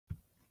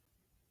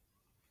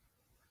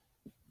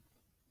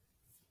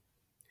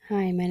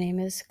Hi, my name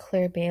is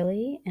Claire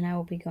Bailey, and I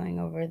will be going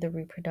over the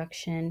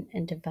reproduction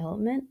and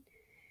development,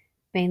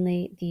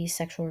 mainly the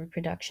sexual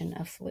reproduction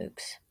of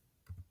flukes.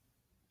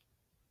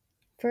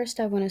 First,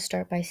 I want to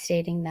start by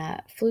stating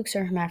that flukes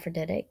are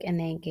hermaphroditic and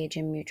they engage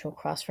in mutual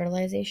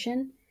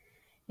cross-fertilization.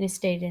 It is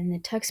stated in the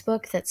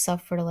textbook that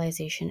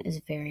self-fertilization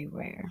is very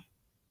rare.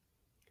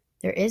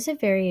 There is a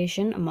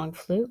variation among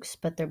flukes,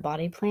 but their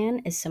body plan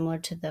is similar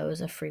to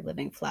those of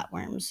free-living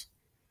flatworms.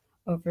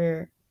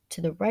 Over to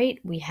the right,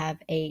 we have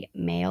a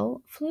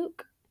male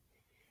fluke.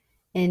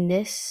 In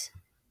this,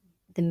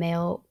 the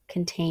male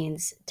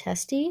contains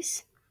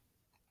testes,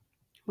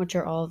 which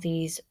are all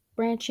these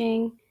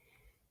branching,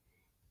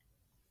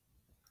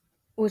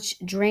 which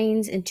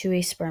drains into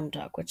a sperm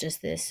duct, which is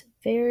this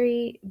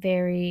very,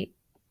 very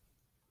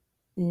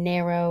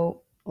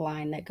narrow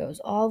line that goes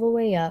all the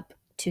way up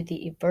to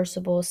the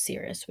eversible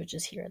serous, which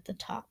is here at the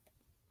top.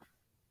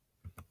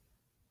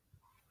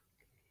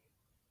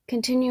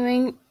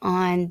 Continuing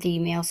on the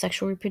male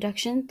sexual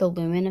reproduction, the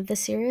lumen of the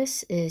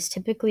serous is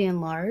typically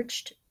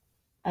enlarged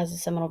as a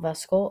seminal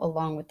vesicle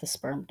along with the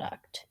sperm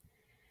duct.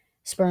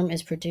 Sperm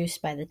is produced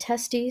by the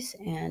testes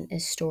and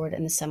is stored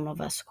in the seminal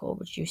vesicle,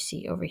 which you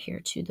see over here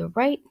to the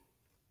right.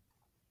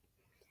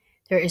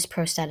 There is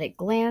prostatic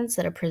glands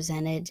that are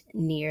presented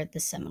near the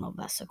seminal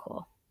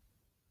vesicle.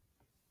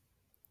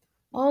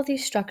 All of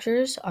these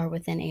structures are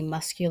within a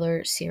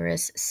muscular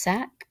serous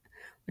sac,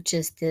 which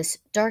is this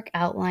dark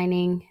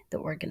outlining the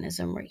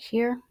organism right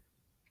here.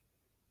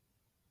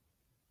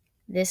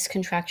 This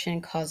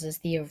contraction causes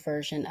the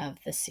eversion of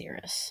the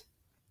serous.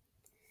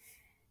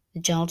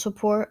 The genital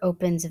pore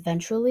opens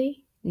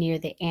ventrally near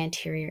the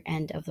anterior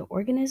end of the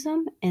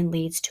organism and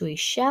leads to a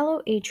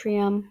shallow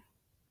atrium,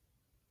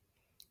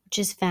 which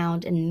is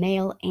found in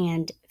male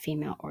and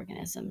female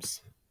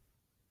organisms.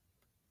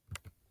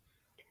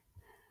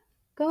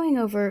 Going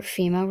over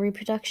female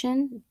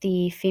reproduction,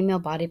 the female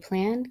body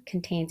plan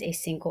contains a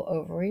single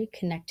ovary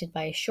connected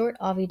by a short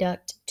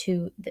oviduct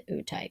to the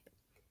ootype.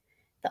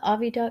 The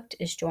oviduct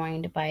is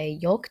joined by a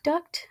yolk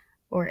duct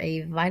or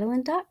a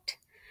vitelline duct,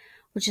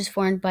 which is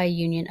formed by a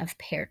union of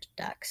paired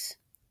ducts.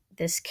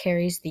 This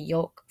carries the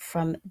yolk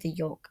from the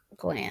yolk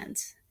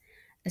glands.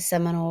 A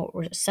seminal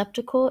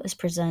receptacle is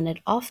presented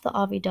off the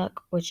oviduct,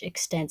 which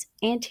extends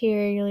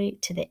anteriorly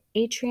to the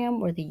atrium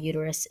where the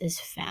uterus is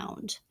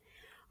found.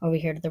 Over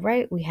here to the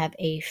right, we have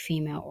a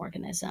female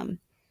organism.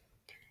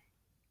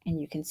 And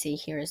you can see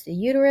here is the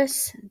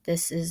uterus.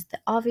 This is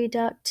the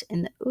oviduct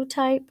and the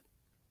ootype.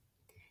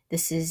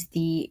 This is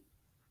the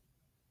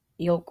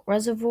yolk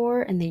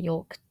reservoir and the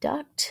yolk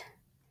duct.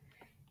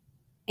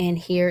 And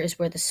here is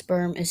where the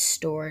sperm is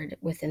stored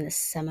within the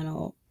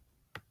seminal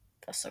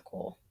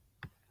vesicle.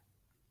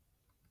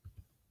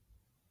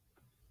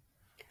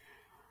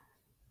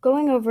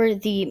 Going over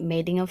the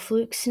mating of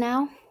flukes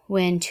now.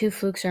 When two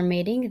flukes are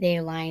mating, they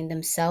align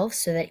themselves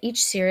so that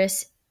each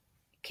serous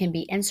can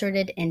be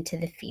inserted into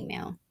the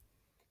female.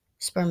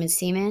 Sperm and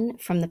semen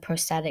from the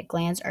prostatic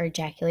glands are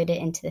ejaculated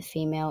into the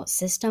female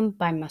system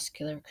by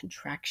muscular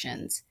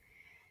contractions.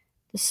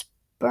 The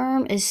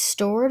sperm is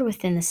stored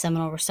within the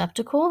seminal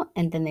receptacle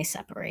and then they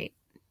separate.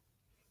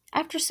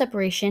 After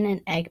separation,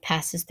 an egg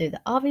passes through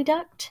the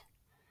oviduct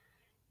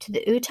to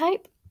the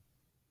ootype,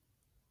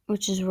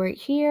 which is right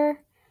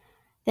here.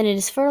 Then it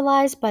is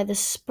fertilized by the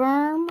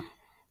sperm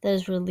that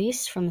is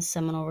released from the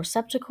seminal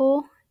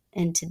receptacle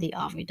into the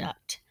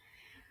oviduct.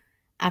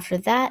 After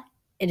that,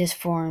 it is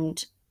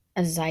formed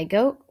a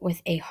zygote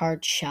with a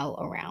hard shell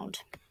around.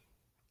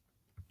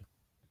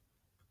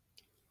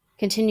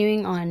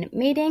 Continuing on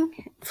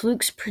mating,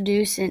 flukes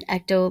produce an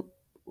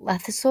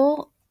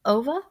ectolecithal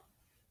ova.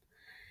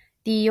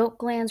 The yolk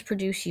glands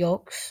produce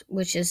yolks,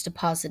 which is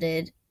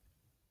deposited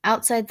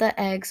outside the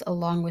eggs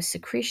along with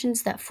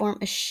secretions that form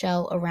a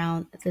shell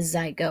around the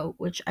zygote,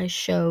 which I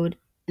showed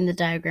in the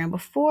diagram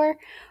before.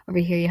 Over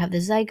here you have the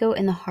zygote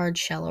and the hard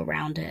shell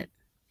around it.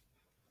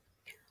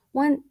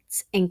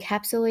 Once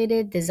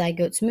encapsulated, the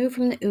zygotes move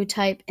from the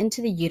ootype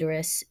into the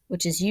uterus,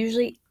 which is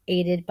usually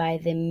aided by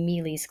the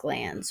Mealy's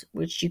glands,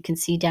 which you can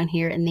see down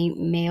here in the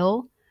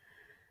male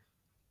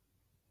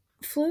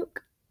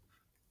fluke,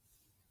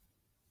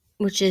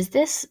 which is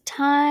this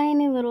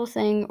tiny little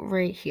thing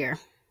right here.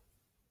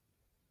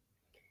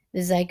 The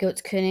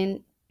zygotes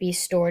couldn't be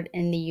stored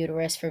in the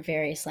uterus for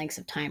various lengths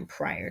of time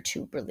prior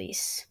to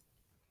release.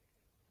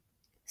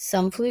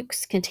 Some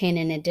flukes contain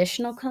an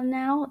additional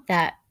canal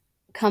that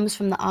comes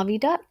from the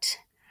oviduct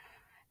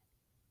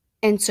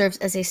and serves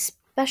as a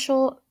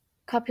special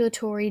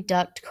copulatory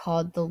duct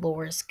called the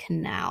Lohr's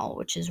canal,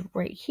 which is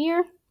right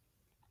here.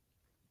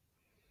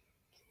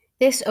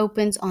 This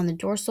opens on the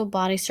dorsal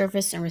body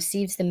surface and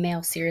receives the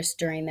male serous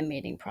during the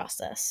mating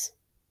process.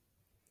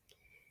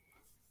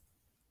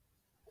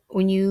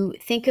 When you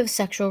think of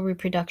sexual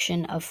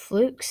reproduction of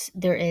flukes,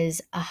 there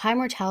is a high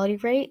mortality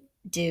rate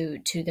due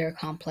to their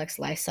complex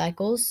life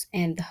cycles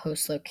and the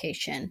host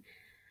location.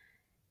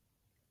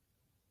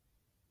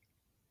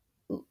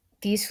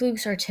 These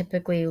flukes are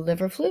typically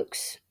liver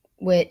flukes,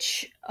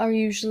 which are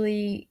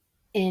usually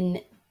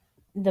in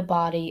the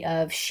body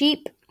of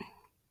sheep,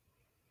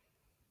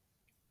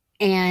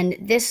 And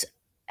this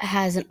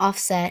has an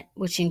offset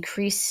which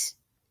increases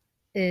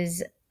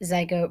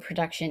zygote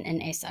production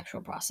in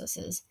asexual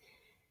processes.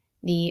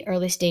 The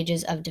early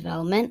stages of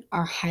development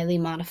are highly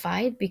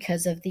modified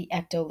because of the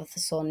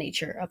ectolithosol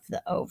nature of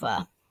the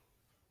ova.